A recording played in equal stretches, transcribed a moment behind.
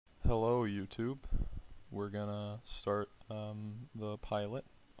Hello YouTube. We're gonna start the pilot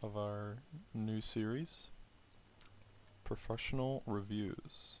of our new series, Professional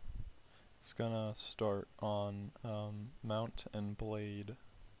Reviews. It's gonna start on Mount and Blade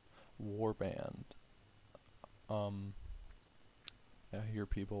Warband. I hear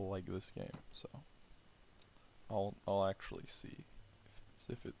people like this game, so I'll actually see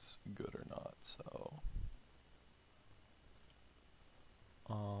if it's good or not. So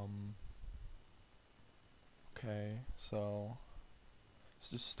okay, so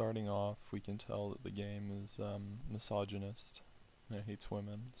just starting off, we can tell that the game is misogynist and it hates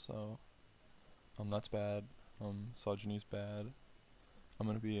women, so that's bad. Misogyny's bad. I'm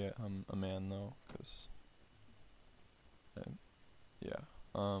gonna be a man though, cause yeah.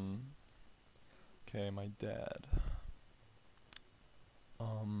 Okay, my dad.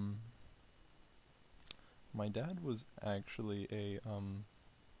 My dad was actually a,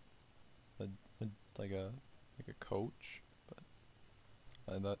 a like a coach,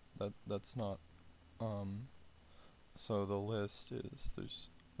 but that's not. So the list is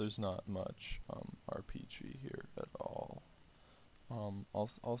there's not much RPG here at all.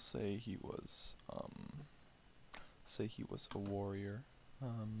 I'll say he was a warrior.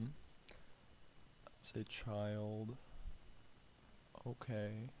 Say child.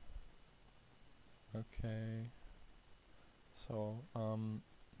 Okay. Okay. So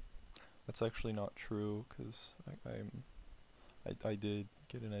that's actually not true, cause I did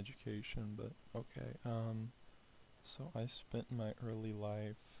get an education, but okay. So I spent my early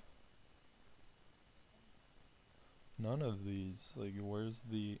life. None of these. Like, where's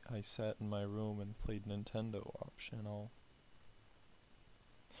the I sat in my room and played Nintendo option?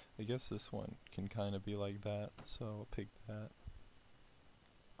 I guess this one can kind of be like that, so I'll pick that.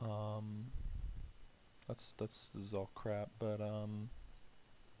 This is all crap, but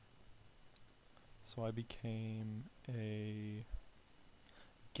so I became a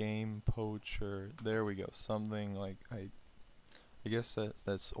game poacher. There we go. Something like I guess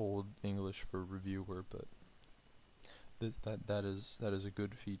that's old English for reviewer, but that is a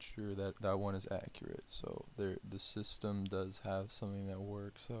good feature. That one is accurate. So the system does have something that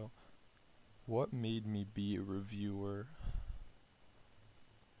works. So what made me be a reviewer?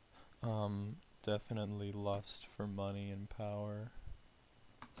 Definitely lust for money and power.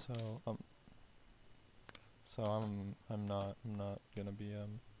 So I'm not gonna be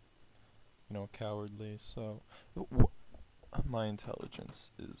cowardly. So my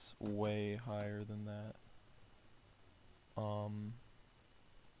intelligence is way higher than that.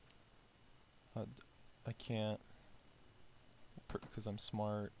 I can't, because I'm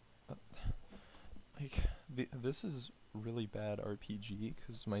smart. Like, this is really bad RPG,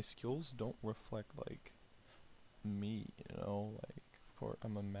 because my skills don't reflect, like, me, like, of course,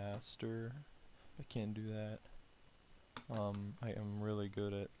 I'm a master. I can't do that. I am really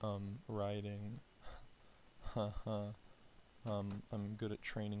good at, writing. Haha. I'm good at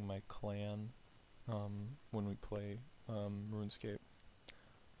training my clan, when we play, RuneScape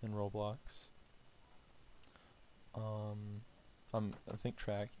and Roblox. I think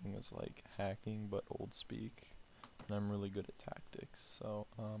tracking is like hacking, but old speak, and I'm really good at tactics. So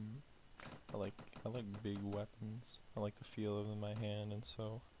I like big weapons. I like the feel of them in my hand, and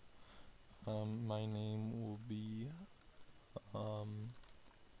so my name will be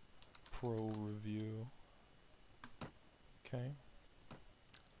ProReview. Okay.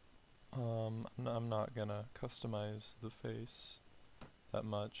 I'm not gonna customize the face that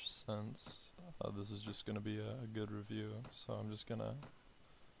much, since this is just gonna be a good review, so I'm just gonna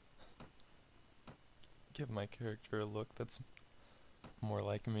give my character a look that's more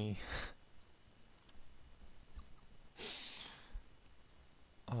like me.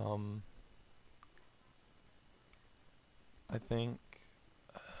 I think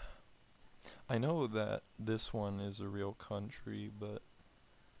I know that this one is a real country, but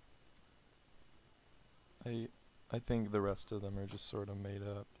I think the rest of them are just sort of made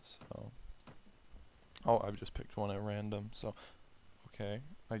up. So I've just picked one at random. So okay,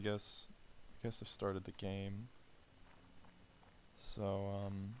 I guess I've started the game.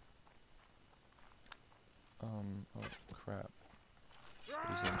 So oh crap.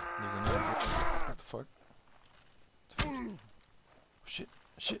 There's an what the fuck? Oh, shit.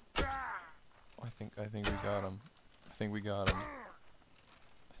 Oh, I think we got him. I think we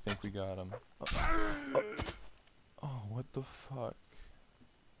got him. Oh, what the fuck?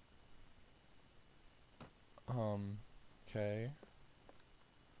 Okay.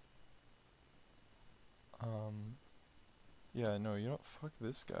 Yeah, no, fuck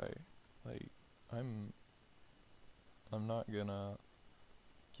this guy. Like, I'm not gonna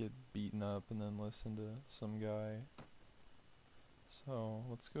get beaten up and then listen to some guy. So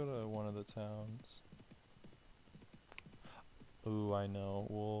let's go to one of the towns. Ooh, I know.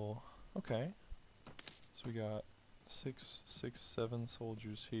 Well, okay. So we got 7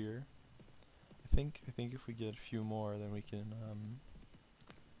 soldiers here. I think if we get a few more, then we can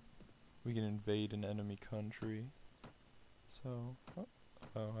invade an enemy country. So, oh,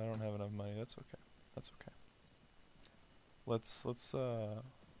 I don't have enough money. That's okay. That's okay. Let's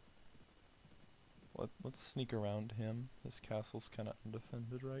sneak around him. This castle's kind of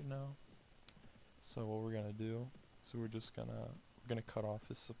undefended right now. So what we're gonna do? So we're gonna cut off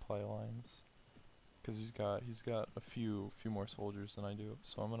his supply lines, cause he's got a few more soldiers than I do.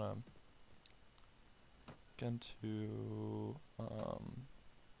 So I'm gonna get into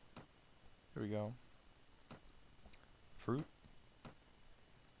here we go. Fruit.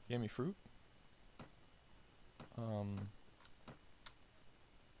 He gave me fruit.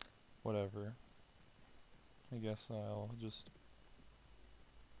 Whatever. I guess I'll just.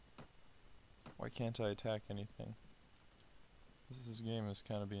 Why can't I attack anything? This game is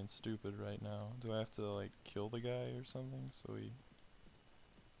kind of being stupid right now. Do I have to like kill the guy or something so he?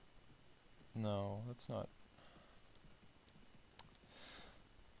 No, that's not.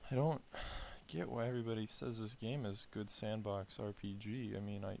 I don't get why everybody says this game is good sandbox RPG. I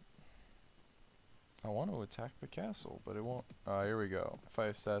mean, I want to attack the castle, but it won't. Here we go. If I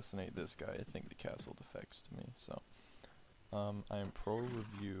assassinate this guy, I think the castle defects to me. So, I am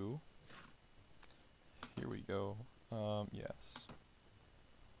ProReview. Here we go. Yes.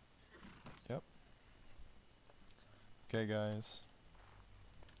 Yep. Okay, guys.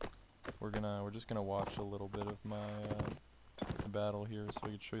 We're just gonna watch a little bit of my battle here, so I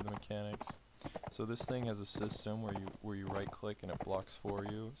can show you the mechanics. So this thing has a system where you right click and it blocks for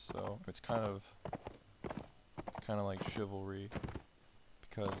you. So it's kind of like chivalry,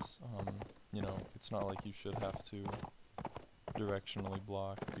 because you know, it's not like you should have to directionally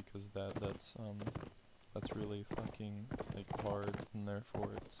block, because that's really fucking like hard, and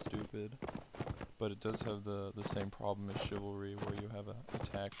therefore it's stupid. But it does have the same problem as chivalry, where you have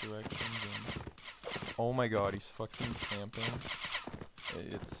attack directions. And oh my god, he's fucking camping.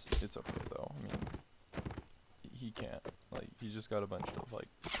 It's okay though. I mean, he can't. Like, he's just got a bunch of like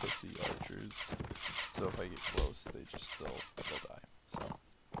pussy archers. So if I get close, they'll die. So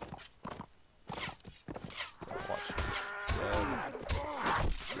watch.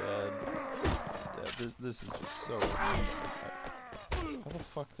 Dead. This is just so weird. How the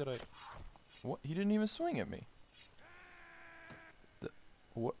fuck did I? What? He didn't even swing at me.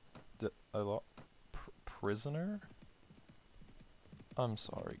 What? I lost. Prisoner? I'm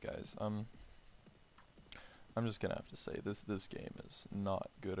sorry, guys. I'm just gonna have to say this game is not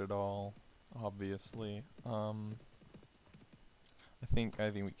good at all. Obviously. I think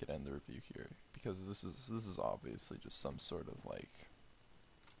we could end the review here, because this is obviously just some sort of like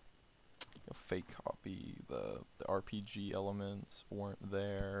fake copy. The RPG elements weren't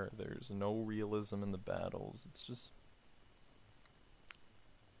there. There's no realism in the battles. It's just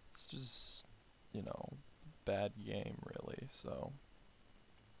you know, bad game really. So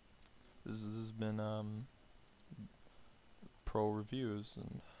this has been Pro Reviews,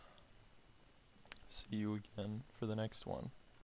 and see you again for the next one.